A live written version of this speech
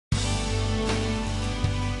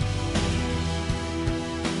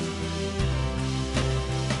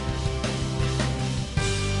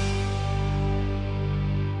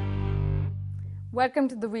Welcome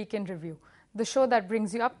to the Week in Review, the show that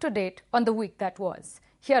brings you up to date on the week that was.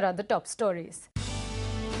 Here are the top stories.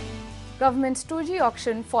 Government's 2G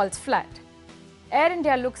auction falls flat. Air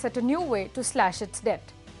India looks at a new way to slash its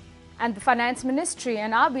debt. And the Finance Ministry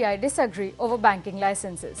and RBI disagree over banking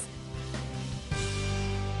licenses.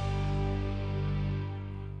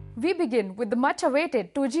 We begin with the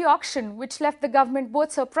much-awaited 2G auction, which left the government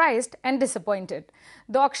both surprised and disappointed.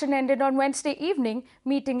 The auction ended on Wednesday evening,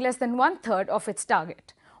 meeting less than one-third of its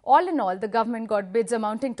target. All in all, the government got bids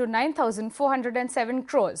amounting to 9,407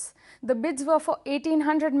 crores. The bids were for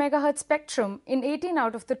 1800 MHz spectrum in 18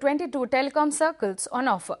 out of the 22 telecom circles on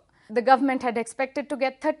offer. The government had expected to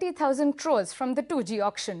get 30,000 crores from the 2G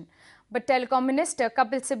auction. But Telecom Minister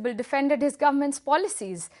Kapil Sibal defended his government's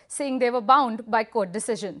policies, saying they were bound by court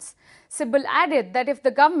decisions. Sibal added that if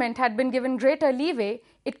the government had been given greater leeway,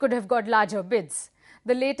 it could have got larger bids.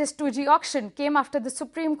 The latest 2G auction came after the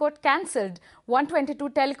Supreme Court cancelled 122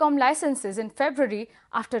 telecom licenses in February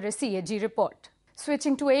after a CAG report.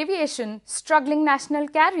 Switching to aviation, struggling national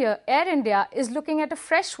carrier Air India is looking at a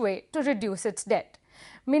fresh way to reduce its debt.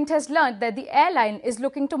 Mint has learned that the airline is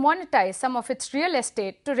looking to monetize some of its real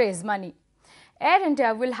estate to raise money. Air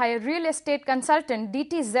India will hire real estate consultant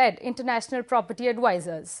DTZ International Property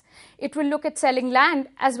Advisors. It will look at selling land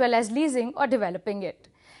as well as leasing or developing it.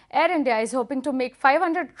 Air India is hoping to make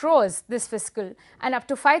 500 crores this fiscal and up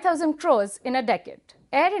to 5,000 crores in a decade.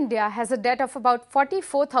 Air India has a debt of about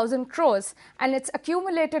 44,000 crores and its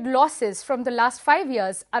accumulated losses from the last 5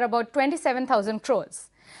 years are about 27,000 crores.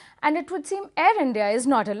 And it would seem Air India is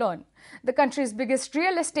not alone. The country's biggest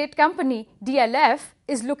real estate company, DLF,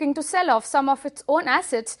 is looking to sell off some of its own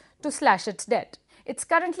assets to slash its debt. It's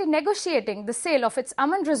currently negotiating the sale of its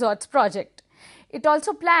Aman Resorts project. It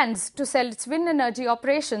also plans to sell its wind energy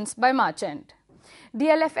operations by March end.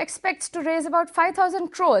 DLF expects to raise about 5,000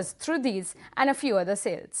 crores through these and a few other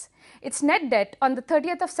sales. Its net debt on the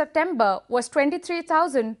 30th of September was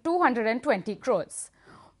 23,220 crores.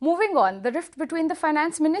 Moving on, the rift between the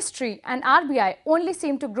Finance Ministry and RBI only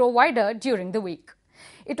seemed to grow wider during the week.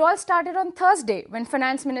 It all started on Thursday when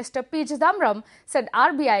Finance Minister P. Chidambaram said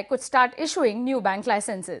RBI could start issuing new bank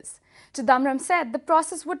licenses. Chidambaram said the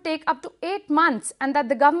process would take up to 8 months and that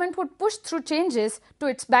the government would push through changes to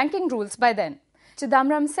its banking rules by then.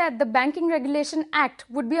 Chidambaram said the Banking Regulation Act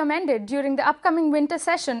would be amended during the upcoming winter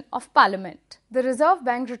session of Parliament. The Reserve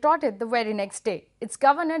Bank retorted the very next day. Its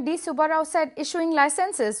governor D. Subba Rao said issuing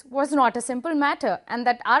licenses was not a simple matter and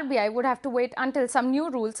that RBI would have to wait until some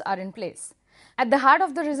new rules are in place. At the heart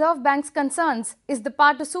of the Reserve Bank's concerns is the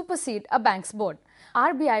power to supersede a bank's board.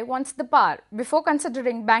 RBI wants the power before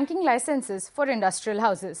considering banking licenses for industrial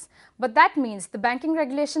houses. But that means the Banking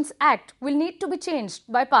Regulations Act will need to be changed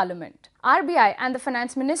by Parliament. RBI and the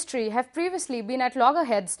Finance Ministry have previously been at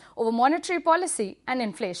loggerheads over monetary policy and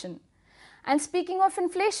inflation. And speaking of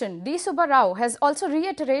inflation, D. Subba Rao has also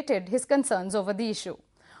reiterated his concerns over the issue.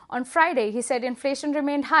 On Friday, he said inflation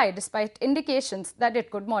remained high despite indications that it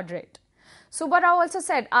could moderate. Subba Rao also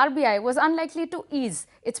said RBI was unlikely to ease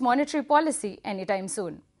its monetary policy anytime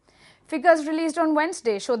soon. Figures released on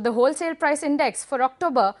Wednesday showed the wholesale price index for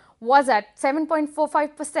October was at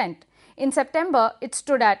 7.45%. In September, it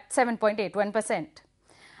stood at 7.81%.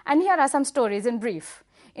 And here are some stories in brief.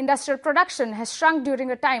 Industrial production has shrunk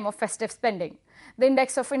during a time of festive spending. The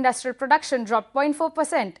index of industrial production dropped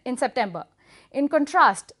 0.4% in September. In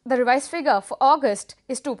contrast, the revised figure for August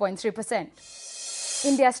is 2.3%.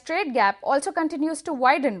 India's trade gap also continues to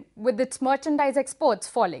widen with its merchandise exports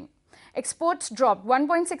falling. Exports dropped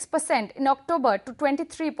 1.6% in October to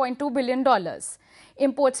 $23.2 billion.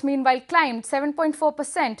 Imports meanwhile climbed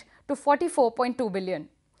 7.4% to $44.2 billion.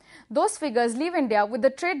 Those figures leave India with a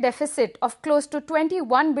trade deficit of close to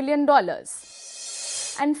 $21 billion.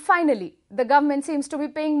 And finally, the government seems to be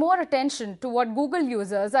paying more attention to what Google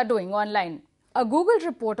users are doing online. A Google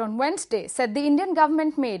report on Wednesday said the Indian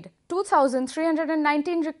government made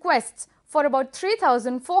 2,319 requests for about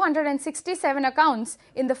 3,467 accounts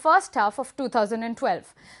in the first half of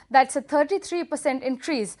 2012. That's a 33%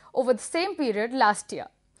 increase over the same period last year.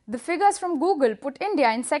 The figures from Google put India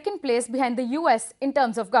in second place behind the US in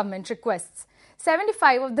terms of government requests.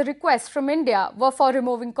 75 of the requests from India were for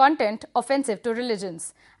removing content offensive to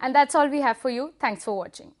religions. And that's all we have for you. Thanks for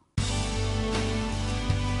watching.